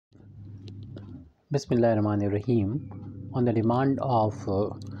Bismillahirrahmanirrahim. On the demand of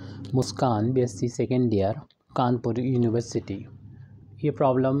Muskan, BSc second year, Kanpur university, ये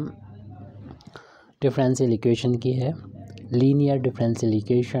problem differential equation की है, linear differential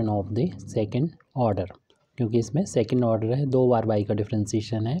equation of the second order, क्योंकि इसमें second order है, 2 बार y का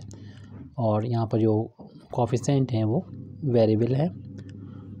differentiation है और यहाँ पर जो कोफिशिएंट हैं वो वेरिएबल है।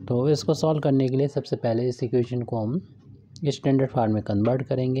 तो इसको सॉल्व करने के लिए सबसे पहले इस इक्वेशन को हम स्टैंडर्ड फॉर्म में कन्वर्ट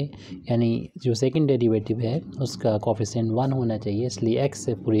करेंगे, यानी जो सेकंड डेरिवेटिव है उसका कोफिशिएंट 1 होना चाहिए, इसलिए x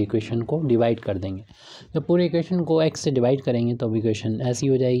से पूरी इक्वेशन को डिवाइड कर देंगे। जब पूरी इक्वेशन को x से डिवाइड करेंगे तो इक्वेशन ऐसी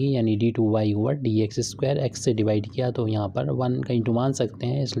हो जाएगी, यानी d2y ओवर dx² x से डिवाइड किया तो यहाँ पर 1 का इंटू मान सकते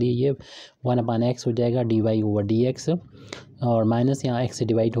हैं, इसलिए ये 1/x हो जाएगा dy ओवर dx, और माइनस यहाँ x से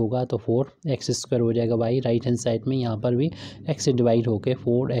डिवाइड होगा तो 4x² हो जाएगा y। राइट हैंड साइड में यहाँ पर भी x से डिवाइड होके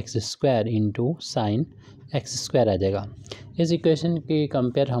 4x² इंटू साइन x² आ जाएगा। इस इक्वेशन की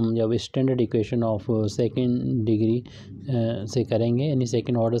कंपेयर हम जब standard equation of second degree से करेंगे, यानी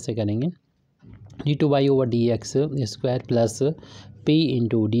सेकेंड ऑर्डर से करेंगे, d2y over dx² plus p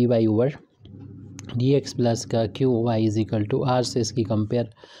into dy over dx plus का y is equal to r से इसकी कंपेयर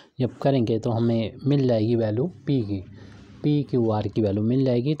जब करेंगे तो हमें मिल जाएगी वैल्यू p/r की वैल्यू मिल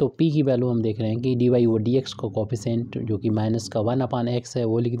जाएगी। तो p की वैल्यू हम देख रहे हैं कि dy ओवर dx को कोफिशिएंट जो कि माइनस का 1/x है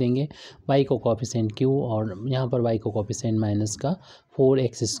वो लिख देंगे, y को कोफिशिएंट q और यहाँ पर y को कोफिशिएंट माइनस का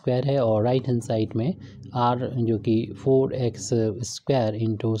 4x² है, और राइट हैंड साइड में r जो कि 4x²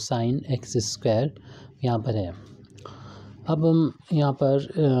 इंटू साइन x² यहाँ पर है। अब हम यहाँ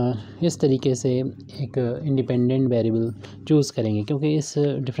पर इस तरीके से एक इंडिपेंडेंट वेरिएबल चूज़ करेंगे, क्योंकि इस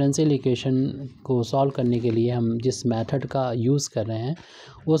डिफरेंशियल इक्वेशन को सॉल्व करने के लिए हम जिस मेथड का यूज़ कर रहे हैं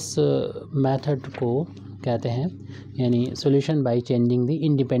उस मेथड को कहते हैं यानी solution by changing the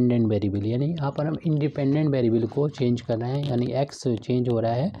independent variable, यानी यहाँ पर हम इंडिपेंडेंट वेरिएबल को चेंज कर रहे हैं, यानी x चेंज हो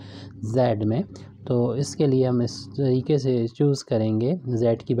रहा है z में। तो इसके लिए हम इस तरीके से चूज़ करेंगे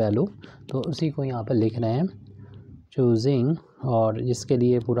z की वैल्यू, तो उसी को यहाँ पर लिख रहे हैं चूजिंग, और इसके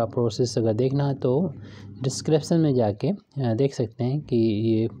लिए पूरा प्रोसेस अगर देखना है तो डिस्क्रिप्शन में जाके देख सकते हैं कि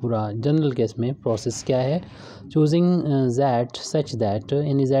ये पूरा जनरल केस में प्रोसेस क्या है। चूजिंग दैट सच दैट,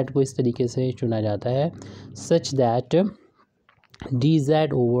 यानी z को इस तरीके से चुना जाता है such that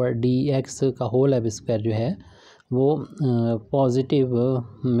dz over dx का होल अब स्क्वायर जो है वो पॉजिटिव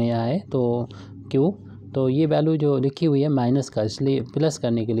में आए, तो क्यों, तो ये वैल्यू जो लिखी हुई है माइनस का, इसलिए प्लस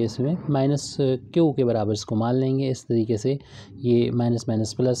करने के लिए इसमें माइनस क्यू के बराबर इसको मान लेंगे। इस तरीके से ये माइनस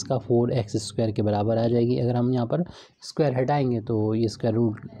माइनस प्लस का 4x² के बराबर आ जाएगी। अगर हम यहाँ पर स्क्वायर हटाएंगे तो ये स्क्वायर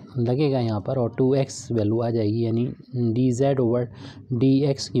रूट लगेगा यहाँ पर, और 2x वैल्यू आ जाएगी, यानी dz ओवर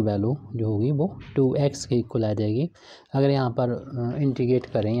dx की वैल्यू जो होगी वो 2x के इक्वल आ जाएगी। अगर यहाँ पर इंटीग्रेट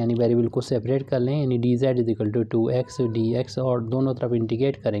करें, यानी वेरिएबल को सेपरेट कर लें, यानी dz is equal to 2x dx, और दोनों तरफ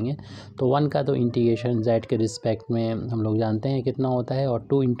इंटीग्रेट करेंगे तो 1 का तो इंटीग्रेशन z के रिस्पेक्ट में हम लोग जानते हैं कितना होता है, और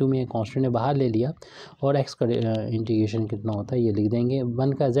 2 इंटू में कॉन्स्टेंट ने बाहर ले लिया, और x का इंटीग्रेशन कितना होता है ये लिख देंगे।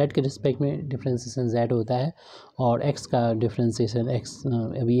 1 का z के रिस्पेक्ट में डिफ्रेंसिएशन z होता है, और x का डिफ्रेंसिएशन x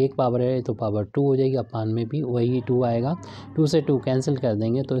अभी 1 पावर है तो पावर 2 हो जाएगी, अपान में भी वही 2 आएगा, 2 से 2 कैंसिल कर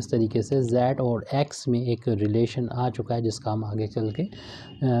देंगे। तो इस तरीके से z और x में एक रिलेशन आ चुका है जिसका हम आगे चल के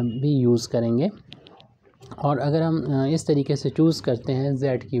भी यूज़ करेंगे। और अगर हम इस तरीके से चूज़ करते हैं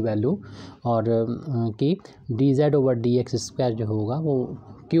z की वैल्यू, और कि dz ओवर dx² जो होगा वो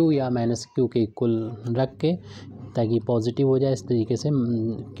q या माइनस q के इक्वल रख के, ताकि पॉजिटिव हो जाए, इस तरीके से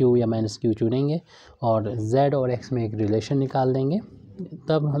q या माइनस q चुनेंगे और z और x में एक रिलेशन निकाल देंगे,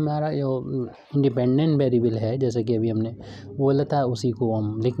 तब हमारा जो इंडिपेंडेंट वेरिएबल है जैसे कि अभी हमने बोला था उसी को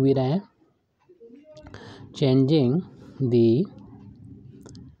हम लिख भी रहे हैं। चेंजिंग द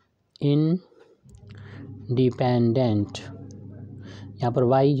इंडिपेंडेंट, यहाँ पर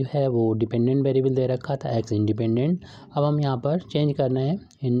y जो है वो डिपेंडेंट वेरिएबल दे रखा था, x इंडिपेंडेंट, अब हम यहाँ पर चेंज करना है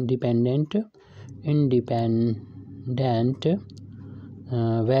independent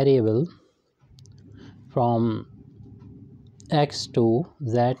variable from x to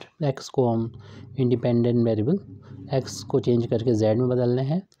z। x को हम इंडिपेंडेंट वेरिएबल x को चेंज करके z में बदलने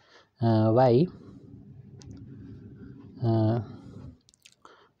हैं,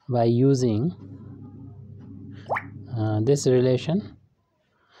 by using दिस रिलेशन,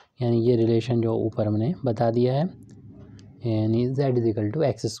 यानी ये रिलेशन जो ऊपर हमने बता दिया है, यानी z is equal to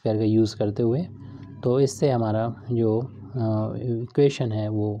x² का यूज़ करते हुए, तो इससे हमारा जो इक्वेशन है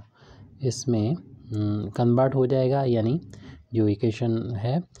वो इसमें कन्वर्ट हो जाएगा, यानी जो इक्वेशन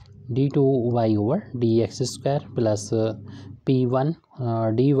है d2y over dx² plus p1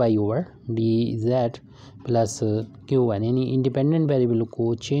 dy over dz plus q1, यानी इंडिपेंडेंट वेरिएबल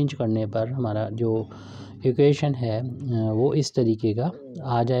को चेंज करने पर हमारा जो इक्वेशन है वो इस तरीके का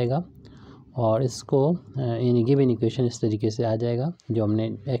आ जाएगा। और इसको इन गिवन इक्वेशन इस तरीके से आ जाएगा जो हमने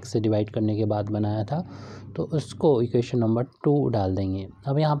x से डिवाइड करने के बाद बनाया था, तो उसको इक्वेशन नंबर 2 डाल देंगे।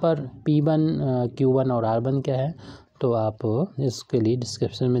 अब यहाँ पर P1 Q1 और R1 क्या है, तो आप इसके लिए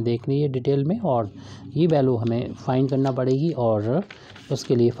डिस्क्रिप्शन में देख लीजिए डिटेल में, और ये वैल्यू हमें फाइंड करना पड़ेगी और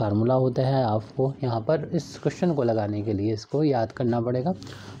उसके लिए फार्मूला होता है। आपको यहाँ पर इस क्वेश्चन को लगाने के लिए इसको याद करना पड़ेगा।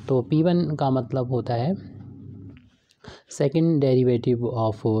 तो P1 का मतलब होता है second derivative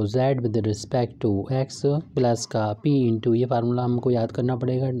of z with respect to x plus का p इंटू, ये फार्मूला हमको याद करना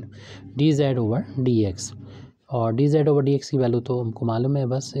पड़ेगा, dz ओवर dx। और dz ओवर dx की वैल्यू तो हमको मालूम है,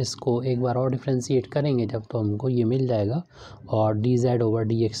 बस इसको एक बार और डिफ्रेंशिएट करेंगे जब तो हमको ये मिल जाएगा, और dz ओवर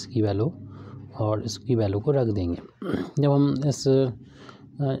dx की वैल्यू और इसकी वैल्यू को रख देंगे। जब हम इस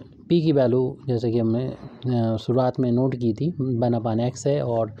p की वैल्यू जैसे कि हमने शुरुआत में नोट की थी 1/x है,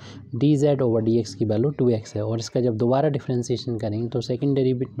 और dz ओवर dx की वैल्यू 2x है, और इसका जब दोबारा डिफ्रेंशिएशन करेंगे तो सेकंड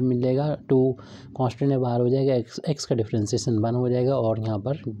डेरिवेटिव मिलेगा 2 कांस्टेंट में बाहर हो जाएगा, x का डिफ्रेंशिएशन 1 हो जाएगा, और यहाँ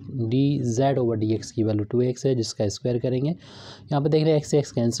पर dz ओवर dx की वैल्यू 2x है जिसका स्क्वायर करेंगे। यहाँ पर देख रहे हैं x से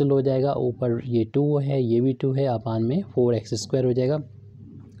x कैंसिल हो जाएगा, ऊपर ये 2 है ये भी 2 है, अपान में 4x स्क्वायर हो जाएगा,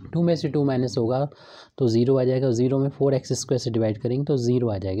 2 में से 2 माइनस होगा तो 0 आ जाएगा, 0 में 4x स्क्वायर से डिवाइड करेंगे तो 0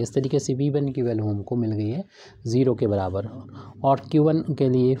 आ जाएगा। इस तरीके से P1 की वैल्यू हमको मिल गई है 0 के बराबर। और Q1 के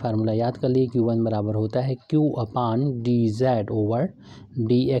लिए फार्मूला याद कर लिए, Q1 बराबर होता है Q अपान dz ओवर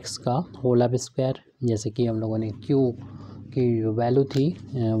dx का होल ऑफ स्क्वायर। जैसे कि हम लोगों ने Q की जो वैल्यू थी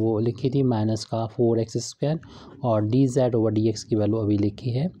वो लिखी थी माइनस का 4x स्क्वायर, और dz ओवर dx की वैल्यू अभी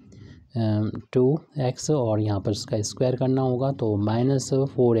लिखी है 2x, और यहाँ पर इसका स्क्वायर करना होगा तो माइनस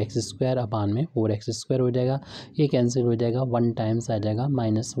 4x स्क्वायर अपान में 4x स्क्वायर हो जाएगा, ये कैंसिल हो जाएगा, 1 टाइम्स आ जाएगा,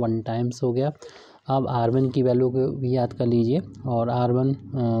 -1 टाइम्स हो गया। अब R1 की वैल्यू को भी याद कर लीजिए, और R1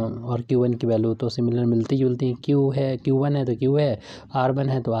 और Q1 की वैल्यू तो सिमिलर मिलती जुलती हैं, Q1 है तो Q है, R1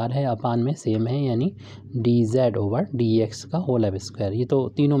 है तो R है, अपान में सेम है यानी dz ओवर dx का होल ऑफ स्क्वायर। ये तो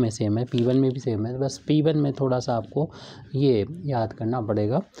तीनों में सेम है, P1 में भी सेम है, बस P1 में थोड़ा सा आपको ये याद करना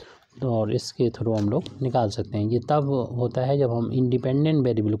पड़ेगा, और इसके थ्रू हम लोग निकाल सकते हैं। ये तब होता है जब हम इंडिपेंडेंट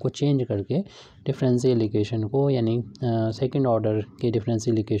वेरिएबल को चेंज करके डिफरेंशियल इक्वेशन को यानी सेकंड ऑर्डर के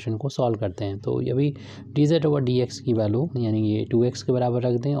डिफरेंशियल इक्वेशन को सॉल्व करते हैं। तो अभी dz ओवर dx की वैल्यू यानी ये 2x के बराबर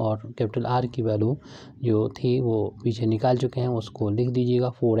रख दें, और कैपिटल R की वैल्यू जो थी वो पीछे निकाल चुके हैं, उसको लिख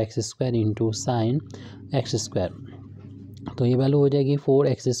दीजिएगा 4x square into sine x square. तो ये वैल्यू हो जाएगी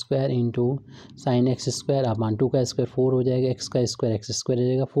 4x square into sine x square upon 2 का स्क्वायर 4 हो जाएगा, x का स्क्वायर x स्क्वायर हो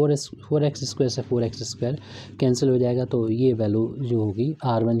जाएगा, 4x स्क्वायर से 4x स्क्वायर कैंसिल हो जाएगा, तो ये वैल्यू जो होगी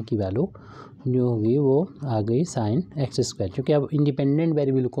R1 की वैल्यू जो होगी वो आ गई साइन एक्स स्क्वायर। क्योंकि अब इंडिपेंडेंट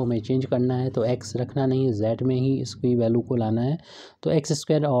वेरिएबल को हमें चेंज करना है तो x रखना नहीं है, z में ही इसकी वैल्यू को लाना है। तो x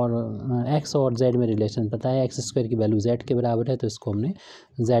स्क्वायर और x और z में रिलेशन पता है, x स्क्वायर की वैल्यू z के बराबर है तो इसको हमने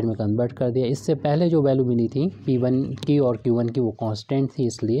z में कन्वर्ट कर दिया। इससे पहले जो वैल्यू मिली थी P1 की और Q1 की वो कांस्टेंट थी,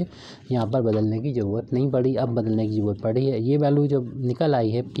 इसलिए यहाँ पर बदलने की ज़रूरत नहीं पड़ी, अब बदलने की ज़रूरत पड़ी है। ये वैल्यू जब निकल आई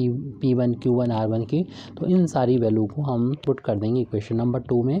है P1 Q1 R1 की, तो इन सारी वैल्यू को हम पुट कर देंगे इक्वेशन नंबर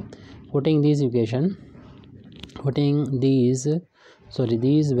 2 में। putting these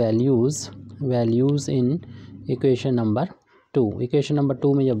values in equation number 2। Equation number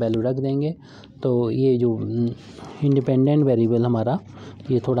 2 में जब वैल्यू रख देंगे तो ये जो इंडिपेंडेंट वेरिएबल हमारा,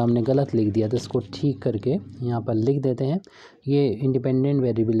 ये थोड़ा हमने गलत लिख दिया तो इसको ठीक करके यहाँ पर लिख देते हैं। ये इंडिपेंडेंट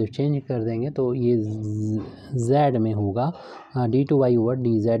वेरिएबल चेंज कर देंगे तो ये z में होगा d2y over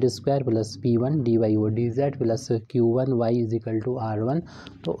dz square plus p1 dy over dz plus q1y is equal to r1।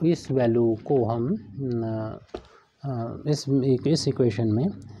 तो इस वैल्यू को हम इस इक्वेशन में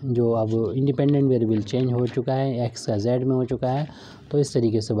जो अब इंडिपेंडेंट वेरिएबल चेंज हो चुका है, x का z में हो चुका है, तो इस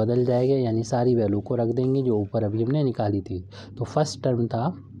तरीके से बदल जाएगा, यानी सारी वैल्यू को रख देंगे जो ऊपर अभी हमने निकाली थी। तो फर्स्ट टर्म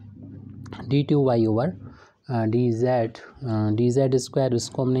था d2y ओवर dz स्क्वायर,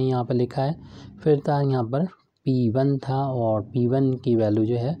 उसको हमने यहाँ पर लिखा है। फिर था यहाँ पर P1 था, और P1 की वैल्यू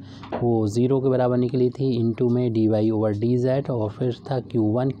जो है वो 0 के बराबर निकली थी, इंटू में dy ओवर dz। और फिर था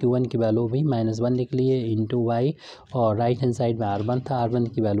Q1 की वैल्यू भी -1 निकली है इंटू y, और राइट हैंड साइड में R1 था, R1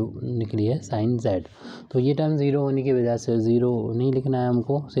 की वैल्यू निकली है साइन z। तो ये टर्म 0 होने की वजह से 0 नहीं लिखना है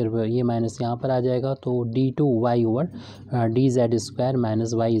हमको, सिर्फ ये माइनस यहाँ पर आ जाएगा। तो d2y over dz square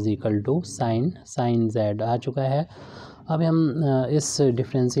minus y is equal to sign z आ चुका है। अब हम इस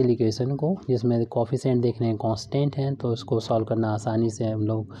डिफरेंशियल इक्वेशन को, जिसमें कोफिशिएंट देख रहे हैं कांस्टेंट हैं, तो इसको सॉल्व करना आसानी से हम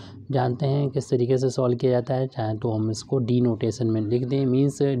लोग जानते हैं किस तरीके से सॉल्व किया जाता है। चाहे तो हम इसको डी नोटेशन में लिख दें,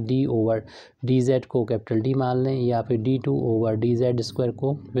 मीन्स d ओवर dz को कैपिटल D मान लें, या फिर d2 ओवर dz स्क्वायर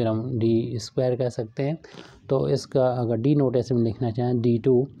को फिर हम d स्क्वायर कह सकते हैं। तो इसका अगर डी नोटेशन में लिखना चाहें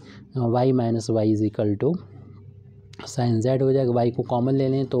d2 y minus Y is equal to sign Z हो जाएगा। वाई को कॉमन ले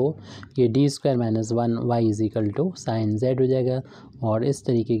लें तो ये d² - 1 y = साइन जेड हो जाएगा। और इस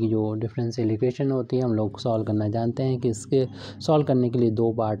तरीके की जो डिफरेंशियल इक्वेशन होती है हम लोग सॉल्व करना जानते हैं कि इसके सॉल्व करने के लिए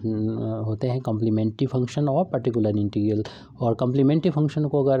दो पार्ट होते हैं, कम्प्लीमेंट्री फंक्शन और पर्टिकुलर इंटीग्रल। और कम्प्लीमेंट्री फंक्शन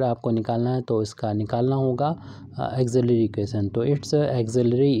को अगर आपको निकालना है तो इसका निकालना होगा एक्सिलरी इक्वेशन। तो इट्स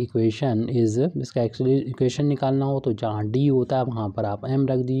एक्सिलरी इक्वेशन इसका एक्सिलरी इक्वेशन निकालना हो तो जहाँ d होता है वहाँ पर आप m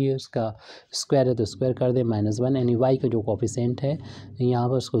रख दीजिए, उसका स्क्वायर है तो स्क्वायर कर दें, -1 यानी y का जो कोफिशिएंट है यहाँ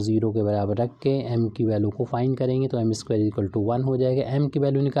पर उसको 0 के बराबर रख के m की वैल्यू को फाइंड करेंगे तो m² = 1 हो जाएगा। m की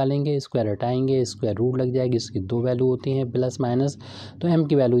वैल्यू निकालेंगे, स्क्वायर हटाएंगे, स्क्वायर रूट लग जाएगी, इसकी दो वैल्यू होती हैं प्लस माइनस, तो m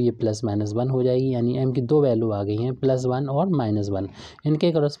की वैल्यू ये +-1 हो जाएगी, यानी m की दो वैल्यू आ गई हैं +1 और -1।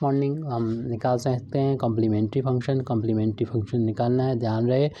 इनके करस्पॉन्डिंग हम निकाल सकते हैं कम्प्लीमेंट्री फंक्शन। कम्प्लीमेंट्री फंक्शन निकालना है, ध्यान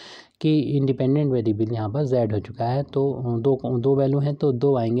रहे कि इंडिपेंडेंट वेरिएबल यहाँ पर z हो चुका है, तो दो वैल्यू हैं तो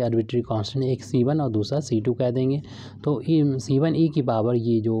दो आएंगे आर्बिट्री कांस्टेंट, एक c1 और दूसरा c2 कह देंगे। तो c1 e की पावर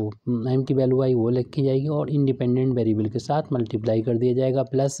ये जो m की वैल्यू आई वो लिखी जाएगी और इंडिपेंडेंट वेरिएबल के साथ मल्टीप्लाई कर दिया जाएगा,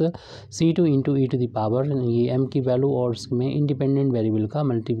 प्लस c2 × e⁻, ये m की वैल्यू और उसमें इंडिपेंडेंट वेरिएबल का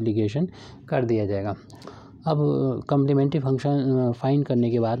मल्टीप्लिकेशन कर दिया जाएगा। अब कम्प्लीमेंट्री फंक्शन फाइंड करने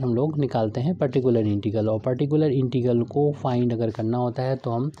के बाद हम लोग निकालते हैं पर्टिकुलर इंटीग्रल। और पर्टिकुलर इंटीग्रल को फाइंड अगर करना होता है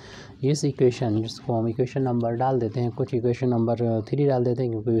तो हम इस इक्वेशन, जिसको हम इक्वेशन नंबर डाल देते हैं, कुछ इक्वेशन नंबर 3 डाल देते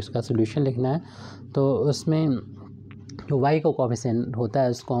हैं क्योंकि इसका सोल्यूशन लिखना है। तो उसमें जो y का कोफिशिएंट होता है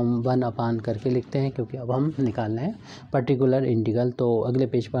उसको हम 1/, करके लिखते हैं क्योंकि अब हम निकाल रहे हैं पर्टिकुलर इंटीग्रल। तो अगले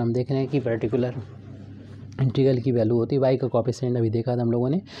पेज पर हम देख रहे हैं कि पर्टिकुलर इंटीग्रल की वैल्यू होती है y का कोफिशिएंट, अभी देखा था हम लोगों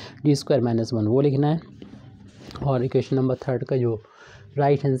ने, d² - 1 वो लिखना है। और इक्वेशन नंबर 3 का जो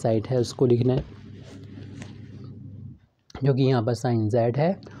राइट हैंड साइड है उसको लिखना है, जो कि यहाँ पर साइन जेड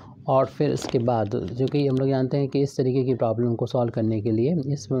है। और फिर इसके बाद जो कि हम लोग जानते हैं कि इस तरीके की प्रॉब्लम को सॉल्व करने के लिए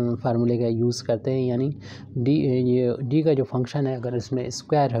इस फार्मूले का यूज़ करते हैं, यानी डी का जो फंक्शन है अगर इसमें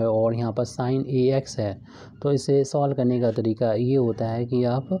स्क्वायर है और यहाँ पर साइन ax है तो इसे सॉल्व करने का तरीका ये होता है कि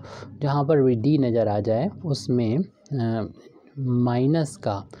आप जहाँ पर भी डी नज़र आ जाए उसमें माइनस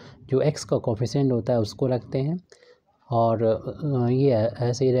का जो x का कोफिशिएंट होता है उसको रखते हैं और ये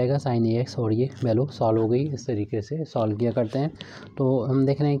ऐसे ही रहेगा साइन ax, और ये वैल्यू सॉल्व हो गई। इस तरीके से सॉल्व किया करते हैं। तो हम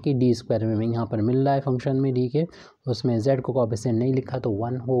देख रहे हैं कि d² में यहाँ पर मिल रहा है फंक्शन में d के, उसमें z को कोफिशिएंट नहीं लिखा तो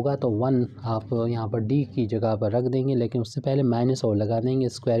 1 होगा, तो 1 आप यहाँ पर d की जगह पर रख देंगे, लेकिन उससे पहले माइनस और लगा देंगे,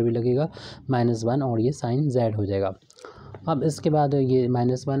 स्क्वायर भी लगेगा -1 और ये साइन z हो जाएगा। अब इसके बाद ये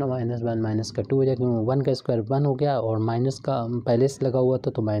 -1 और -1 -2 हो जाएगा, 1 का स्क्वायर 1 हो गया और माइनस का पहले से लगा हुआ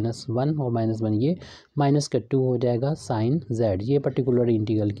था तो -1 और -1 ये -2 हो जाएगा साइन z। ये पर्टिकुलर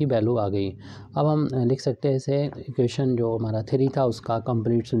इंटीग्रल की वैल्यू आ गई। अब हम लिख सकते हैं इसे, इक्वेशन जो हमारा 3 था उसका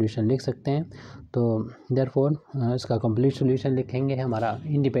कंप्लीट सॉल्यूशन लिख सकते हैं। तो देयरफॉर इसका कंप्लीट सॉल्यूशन लिखेंगे, हमारा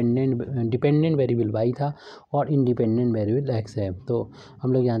डिपेंडेंट वेरिएबल y था और इंडिपेंडेंट वेरिएबल x है। तो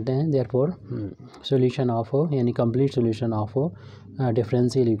हम लोग जानते हैं देयरफॉर सॉल्यूशन ऑफ, यानी complete solution of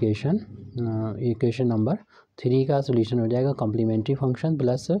differential equation number 3 का सॉल्यूशन हो जाएगा complementary function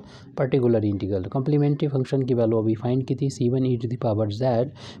plus particular integral. Complementary function की वैल्यू अभी फाइंड की थी c1 e⁻z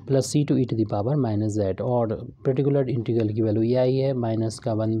plus c2 e⁻−z, और पर्टिकुलर इंटीग्रल की वैल्यू ये आई है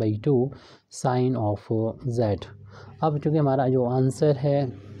 -1/2 साइन ऑफ z। अब चूँकि हमारा जो आंसर है,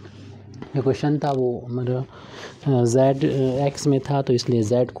 जो क्वेश्चन था वो हमारा z x में था, तो इसलिए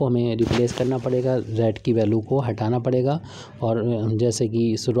z को हमें रिप्लेस करना पड़ेगा, z की वैल्यू को हटाना पड़ेगा। और जैसे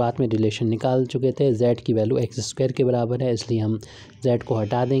कि शुरुआत में रिलेशन निकाल चुके थे, z की वैल्यू x² के बराबर है, इसलिए हम z को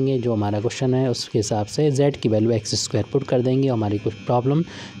हटा देंगे, जो हमारा क्वेश्चन है उसके हिसाब से z की वैल्यू x² पुट कर देंगे, हमारी कुछ प्रॉब्लम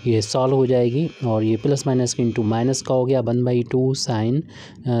ये सॉल्व हो जाएगी। और ये प्लस माइनस इंटू माइनस का हो गया 1/2 साइन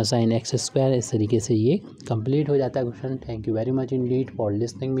x²। इस तरीके से ये कंप्लीट हो जाता है question. Thank you very much Indeed for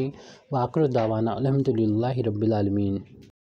listening me. वाक़िर दावाना अल्हम्दुलिल्लाहि रब्बिल आलमीन।